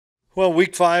Well,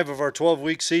 week 5 of our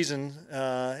 12-week season,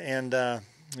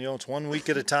 it's 1 week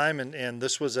at a time, and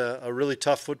this was a really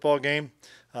tough football game.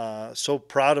 So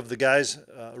proud of the guys'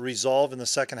 resolve in the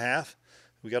second half.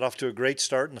 We got off to a great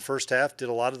start in the first half, did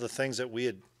a lot of the things that we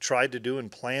had tried to do and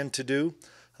planned to do,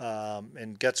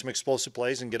 and get some explosive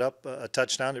plays and get up a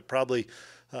touchdown. It probably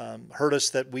hurt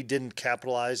us that we didn't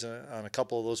capitalize on a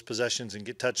couple of those possessions and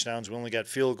get touchdowns. We only got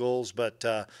field goals, but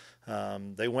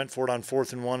they went for it on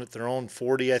 4th and 1 at their own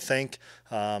 40, I think.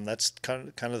 That's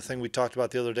kind of the thing we talked about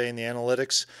the other day in the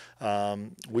analytics.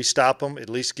 We stop them, at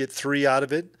least get 3 out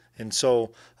of it. And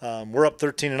so we're up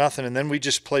 13-0, and then we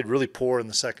just played really poor in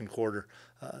the second quarter.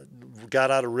 Got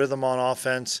out of rhythm on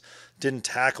offense, didn't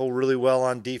tackle really well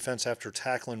on defense after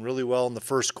tackling really well in the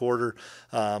first quarter.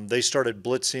 They started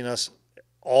blitzing us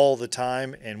all the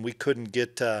time, and we couldn't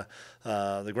get the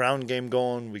ground game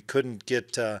going. We couldn't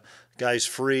get guys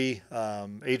free.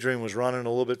 Adrian was running a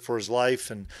little bit for his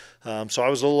life, and so I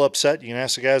was a little upset. You can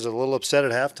ask the guys, a little upset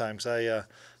at halftime because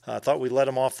I thought we let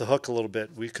them off the hook a little bit.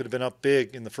 We could have been up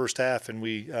big in the first half, and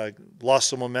we lost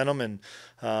some momentum, and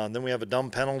then we have a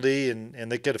dumb penalty,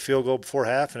 and they get a field goal before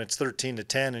half, and it's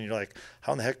 13-10, and you're like,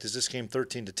 how in the heck does this game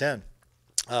 13-10?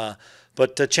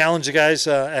 But to challenge the guys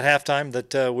at halftime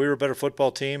that we were a better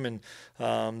football team, and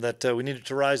that we needed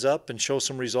to rise up and show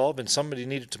some resolve, and somebody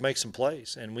needed to make some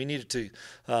plays, and we needed to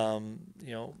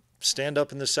stand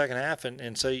up in the second half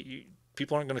and say,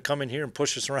 people aren't going to come in here and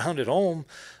push us around at home.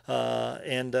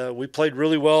 We played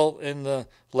really well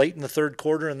late in the third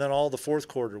quarter and then all the fourth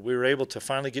quarter. We were able to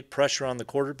finally get pressure on the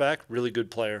quarterback. Really good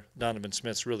player. Donovan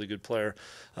Smith's really good player.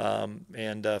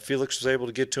 Felix was able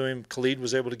to get to him. Khalid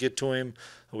was able to get to him.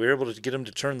 We were able to get him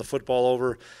to turn the football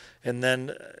over. And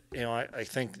then, I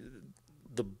think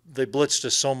they blitzed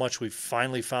us so much, we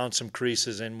finally found some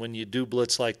creases. And when you do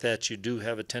blitz like that, you do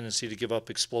have a tendency to give up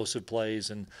explosive plays.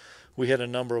 And we had a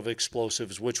number of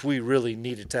explosives, which we really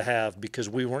needed to have because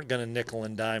we weren't going to nickel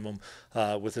and dime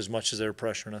them with as much as they were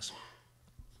pressuring us.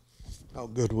 How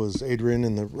good was Adrian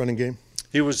in the running game?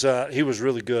 He was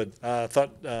really good. I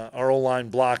thought our O-line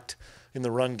blocked in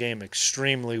the run game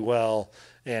extremely well,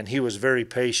 and he was very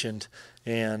patient.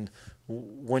 And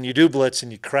when you do blitz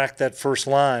and you crack that first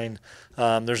line,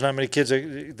 there's not many kids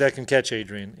that can catch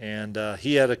Adrian. And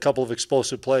he had a couple of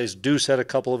explosive plays. Deuce had a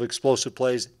couple of explosive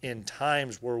plays in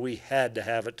times where we had to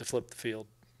have it to flip the field.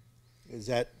 Is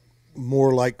that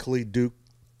more like Khalid Duke,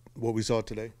 what we saw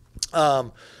today?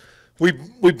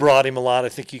 We brought him a lot. I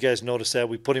think you guys noticed that.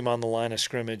 We put him on the line of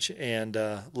scrimmage and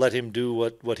let him do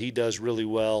what he does really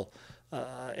well.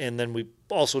 And then we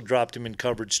also dropped him in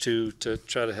coverage too to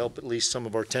try to help at least some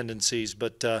of our tendencies.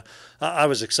 But I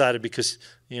was excited because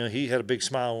he had a big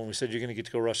smile when we said, you're going to get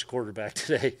to go rush the quarterback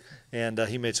today, and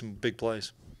he made some big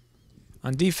plays.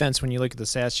 On defense, when you look at the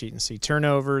stat sheet and see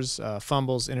turnovers,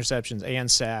 fumbles, interceptions,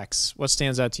 and sacks, what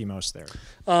stands out to you most there?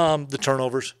 The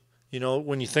turnovers.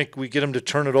 When you think we get them to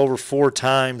turn it over 4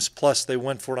 times, plus they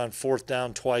went for it on 4th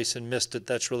down twice and missed it,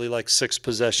 that's really like 6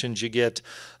 possessions you get.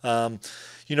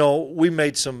 We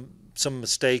made some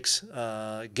mistakes.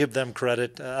 Give them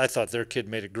credit. I thought their kid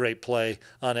made a great play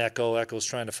on Echo. Echo's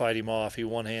trying to fight him off. He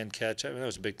one-hand catch. That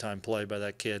was a big-time play by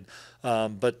that kid.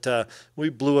 But we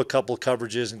blew a couple of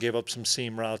coverages and gave up some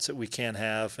seam routes that we can't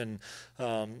have. And,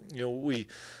 we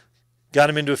got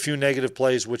him into a few negative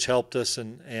plays, which helped us.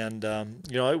 And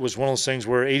it was one of those things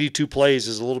where 82 plays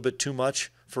is a little bit too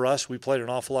much for us. We played an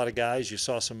awful lot of guys. You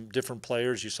saw some different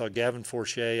players. You saw Gavin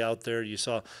Fortier out there. You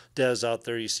saw Dez out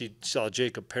there. You saw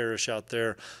Jacob Parrish out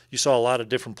there. You saw a lot of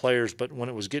different players. But when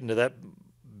it was getting to that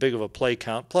big of a play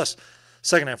count, plus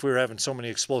second half we were having so many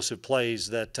explosive plays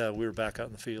that we were back out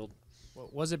in the field.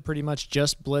 Was it pretty much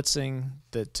just blitzing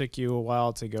that took you a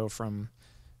while to go from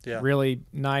really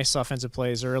nice offensive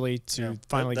plays early to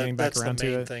finally getting back around to it?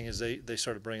 That's the main thing is they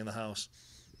started bringing the house.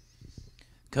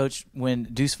 Coach, when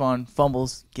Deuce Vaughn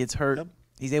fumbles, gets hurt,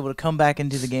 he's able to come back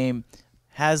into the game,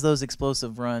 has those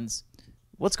explosive runs.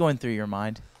 What's going through your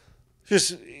mind?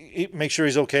 Just make sure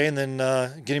he's okay, and then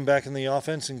get him back in the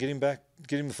offense and get him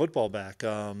the football back.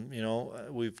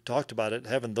 We've talked about it.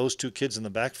 Having those 2 kids in the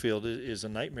backfield is a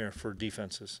nightmare for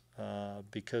defenses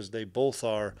because they both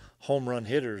are home run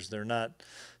hitters. They're not,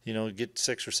 get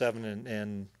 6 or 7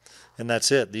 and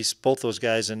that's it. Both those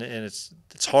guys, and it's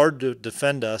hard to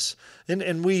defend us,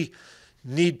 and we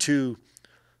need to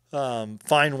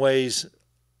find ways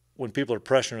when people are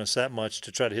pressuring us that much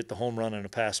to try to hit the home run and a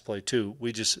pass play too.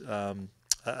 We just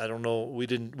I don't know. We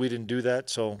didn't do that,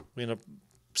 so we ended up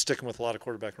sticking with a lot of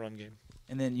quarterback run game.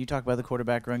 And then you talk about the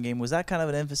quarterback run game. Was that kind of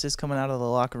an emphasis coming out of the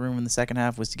locker room in the second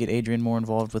half, was to get Adrian more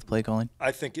involved with play calling?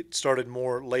 I think it started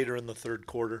more later in the third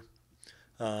quarter.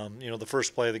 The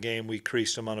first play of the game, we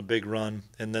creased them on a big run,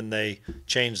 and then they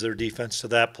changed their defense to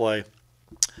that play.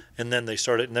 And then we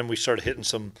started hitting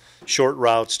some short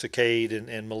routes to Cade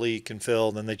and Malik and Phil.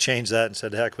 And then they changed that and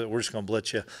said, heck, we're just going to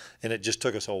blitz you. And it just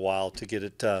took us a while to get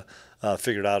it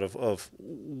figured out of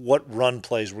what run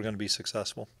plays were going to be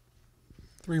successful.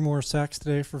 3 more sacks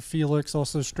today for Felix.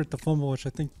 Also stripped the fumble, which I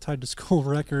think tied to school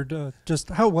record. Just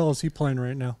how well is he playing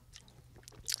right now?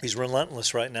 He's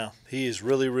relentless right now. He is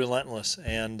really relentless.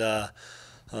 And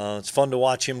it's fun to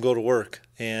watch him go to work.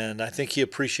 And I think he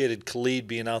appreciated Khalid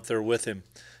being out there with him,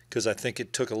 because I think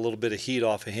it took a little bit of heat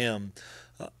off of him.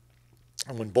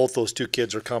 And when both those two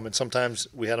kids are coming, sometimes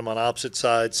we had them on opposite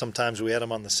sides, sometimes we had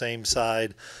them on the same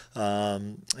side. Those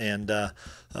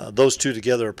two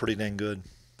together are pretty dang good.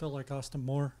 Felt like Austin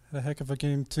Moore had a heck of a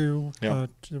game too. Yeah.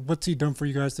 What's he done for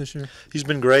you guys this year? He's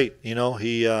been great.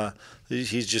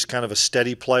 He's just kind of a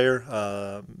steady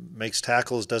player, makes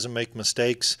tackles, doesn't make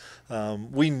mistakes.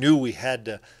 We knew we had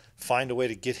to find a way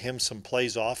to get him some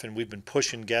plays off, and we've been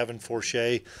pushing Gavin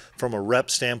Forche from a rep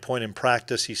standpoint in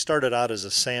practice. He started out as a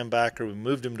Sam backer. We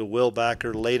moved him to Will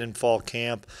backer late in fall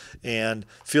camp, and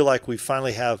feel like we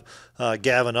finally have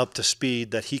Gavin up to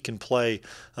speed that he can play,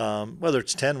 whether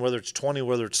it's 10, whether it's 20,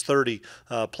 whether it's 30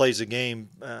 plays a game,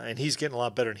 and he's getting a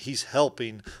lot better, and he's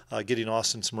helping getting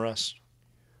Austin some rest.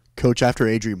 Coach, after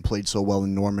Adrian played so well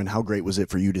in Norman, how great was it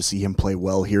for you to see him play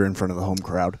well here in front of the home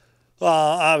crowd?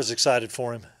 I was excited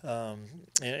for him,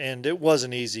 and it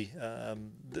wasn't easy.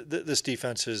 This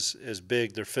defense is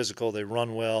big. They're physical. They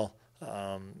run well.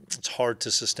 It's hard to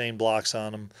sustain blocks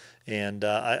on them, and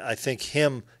I think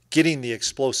him getting the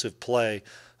explosive play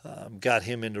got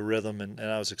him into rhythm, and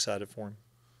I was excited for him.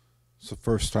 It's the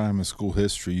first time in school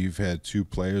history you've had 2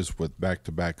 players with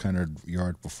back-to-back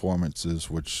 100-yard performances,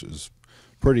 which is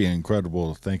pretty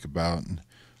incredible to think about.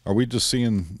 Are we just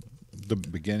seeing the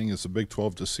beginning? Is the Big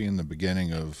 12 just seeing the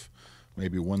beginning of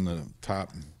maybe one of the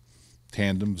top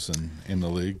tandems in the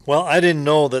league? Well, I didn't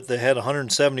know that they had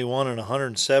 171 and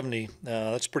 170.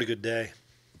 That's a pretty good day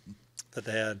that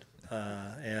they had.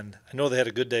 And I know they had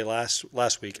a good day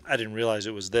last week. I didn't realize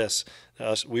it was this.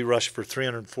 We rushed for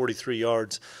 343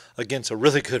 yards against a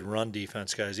really good run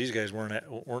defense, guys. These guys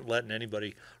weren't letting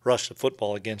anybody rush the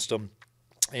football against them.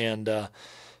 And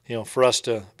for us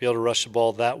to be able to rush the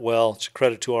ball that well, it's a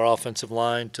credit to our offensive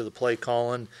line, to the play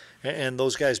calling, and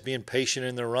those guys being patient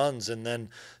in their runs and then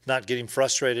not getting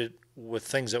frustrated with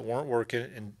things that weren't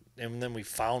working. And then we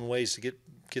found ways to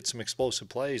get some explosive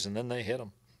plays, and then they hit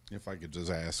them. If I could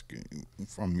just ask,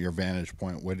 from your vantage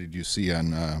point, what did you see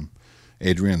on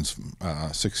Adrian's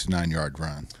 69-yard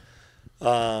run?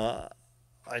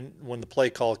 When the play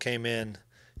call came in,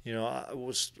 I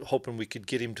was hoping we could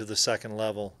get him to the second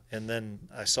level, and then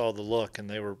I saw the look, and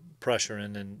they were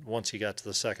pressuring, and once he got to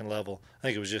the second level, I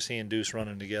think it was just he and Deuce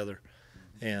running together,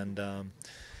 and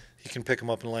he can pick him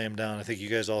up and lay him down. I think you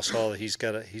guys all saw that he's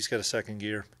got a second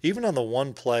gear. Even on the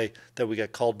one play that we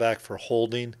got called back for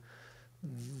holding,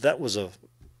 that was a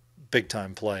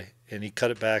big-time play, and he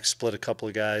cut it back, split a couple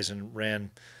of guys, and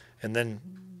ran, and then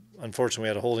unfortunately we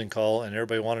had a holding call, and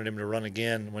everybody wanted him to run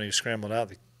again when he was scrambling out.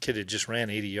 The kid had just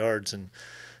ran 80 yards, and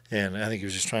I think he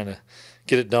was just trying to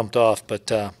get it dumped off.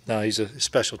 But no, he's a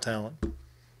special talent.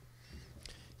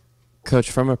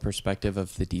 Coach, from a perspective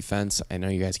of the defense, I know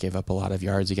you guys gave up a lot of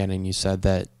yards again, and you said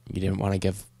that you didn't want to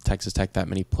give Texas Tech that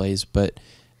many plays, but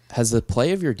has the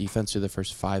play of your defense through the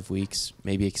first 5 weeks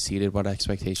maybe exceeded what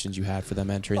expectations you had for them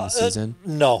entering the season?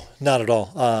 No, not at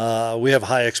all. We have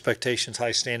high expectations,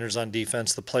 high standards on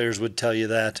defense. The players would tell you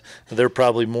that. They're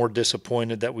probably more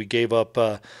disappointed that we gave up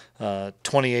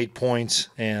 28 points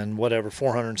and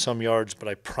 400 and some yards, but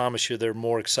I promise you they're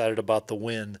more excited about the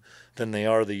win than they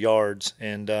are the yards.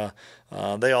 And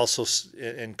they also,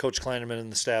 and Coach Klieman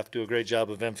and the staff do a great job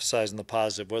of emphasizing the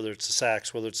positive, whether it's the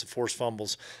sacks, whether it's the forced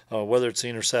fumbles, whether it's the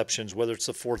interceptions, whether it's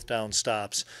the fourth down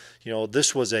stops.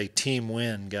 This was a team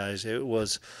win, guys. It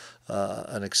was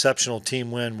an exceptional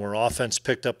team win where offense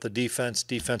picked up the defense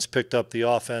picked up the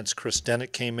offense. Chris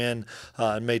Dennett came in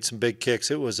and made some big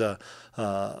kicks. It was a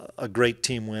great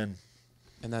team win.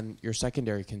 And then your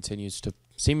secondary continues to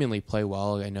seemingly play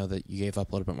well. I know that you gave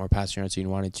up a little bit more passing yards than you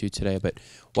wanted to today, but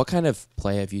what kind of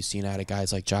play have you seen out of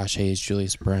guys like Josh Hayes,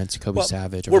 Julius Brents, Kobe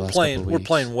Savage over the last couple of weeks? We're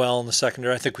playing well in the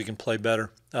secondary. I think we can play better.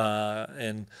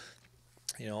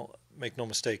 Make no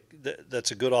mistake, that's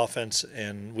a good offense,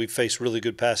 and we've faced really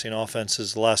good passing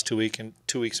offenses the last 2 weeks, and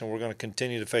we're going to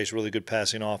continue to face really good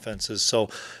passing offenses. So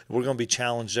we're going to be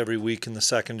challenged every week in the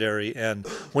secondary, and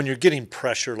when you're getting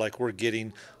pressure like we're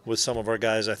getting with some of our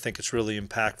guys, I think it's really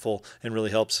impactful and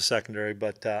really helps the secondary.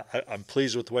 But I'm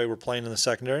pleased with the way we're playing in the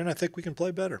secondary, and I think we can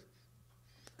play better.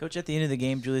 Coach, at the end of the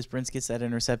game, Julius Brents gets that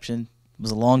interception. It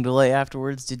was a long delay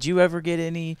afterwards. Did you ever get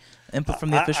any input from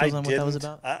the officials on what that was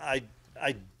about? I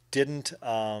didn't.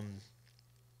 I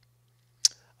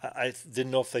didn't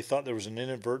know if they thought there was an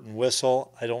inadvertent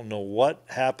whistle. I don't know what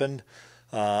happened.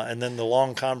 And then the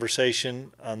long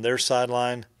conversation on their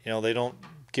sideline, they don't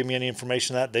give me any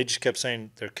information on that. They just kept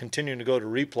saying they're continuing to go to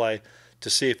replay to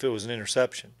see if it was an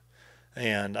interception.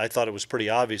 And I thought it was pretty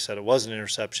obvious that it was an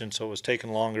interception, so it was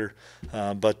taking longer.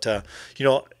 But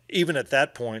even at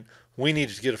that point, we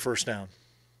needed to get a first down.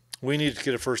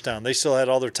 They still had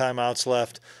all their timeouts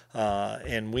left,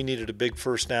 and we needed a big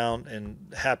first down,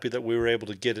 and happy that we were able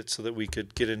to get it so that we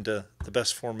could get into the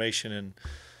best formation in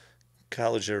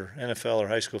college or NFL or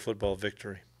high school football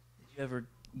victory. Did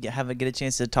you ever get a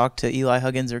chance to talk to Eli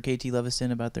Huggins or KT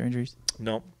Leviston about their injuries?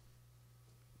 No.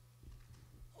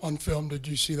 On film, did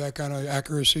you see that kind of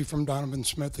accuracy from Donovan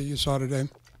Smith that you saw today?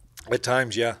 At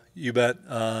times, yeah, you bet.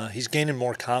 He's gaining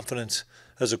more confidence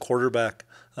as a quarterback,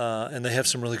 and they have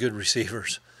some really good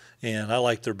receivers, and I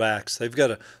like their backs. They've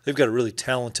got a really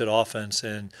talented offense,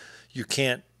 and you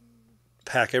can't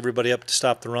pack everybody up to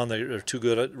stop the run. They're too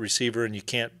good at receiver, and you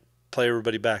can't play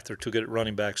everybody back. They're too good at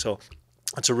running back. So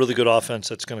it's a really good offense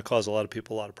that's going to cause a lot of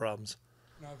people a lot of problems.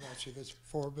 I've asked you this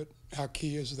before, but how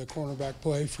key is the cornerback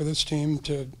play for this team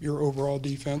to your overall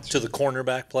defense? To the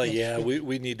cornerback play, yeah.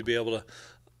 We need to be able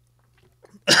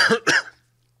to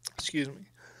excuse me.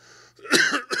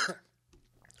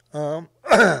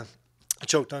 I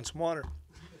choked on some water.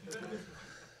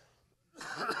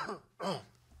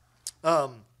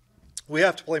 We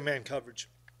have to play man coverage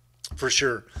for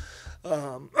sure.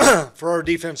 For our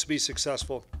defense to be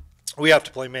successful, we have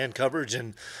to play man coverage,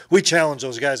 and we challenge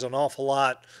those guys an awful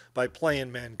lot by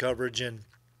playing man coverage. And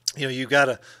you got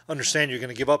to understand you're going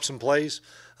to give up some plays,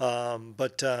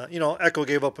 but Echo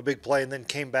gave up a big play and then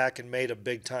came back and made a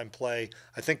big time play.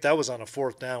 I think that was on a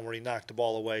 4th down where he knocked the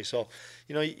ball away. So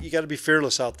you got to be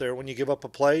fearless out there. When you give up a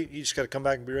play, you just got to come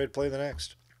back and be ready to play the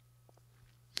next.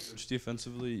 Coach,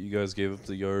 defensively, you guys gave up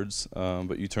the yards,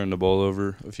 but you turned the ball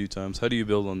over a few times. How do you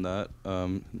build on that?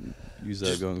 Use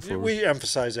that going forward? We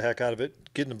emphasize the heck out of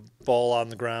it, getting the ball on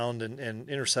the ground and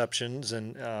interceptions.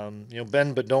 And,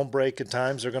 bend but don't break at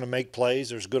times. They're going to make plays.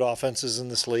 There's good offenses in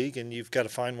this league, and you've got to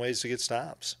find ways to get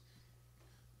stops.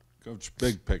 Coach,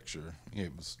 big picture.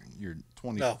 It was your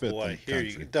 25th in the here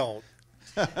country. You don't.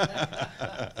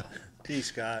 T.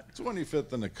 Scott.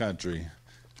 25th in the country.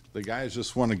 The guys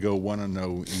just want to go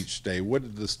 1-0 each day. What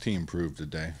did this team prove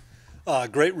today?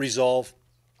 Great resolve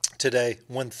today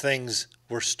when things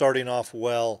were starting off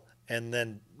well and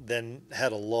then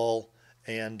had a lull,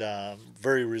 and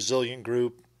very resilient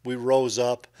group. We rose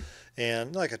up,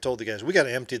 and like I told the guys, we got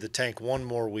to empty the tank one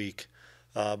more week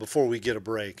before we get a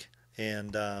break.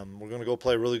 And we're going to go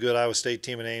play a really good Iowa State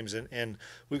team in Ames, and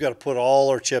we've got to put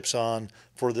all our chips on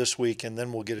for this week, and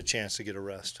then we'll get a chance to get a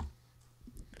rest.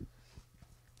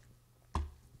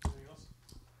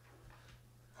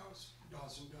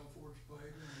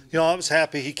 I was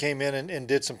happy he came in and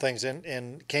did some things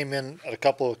and came in at a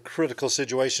couple of critical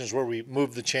situations where we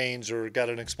moved the chains or got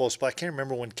an explosive play. I can't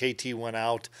remember when KT went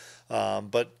out,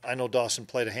 but I know Dawson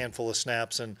played a handful of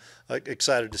snaps, and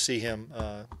excited to see him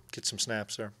get some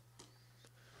snaps there.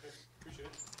 Appreciate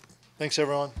it. Thanks,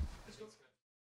 everyone.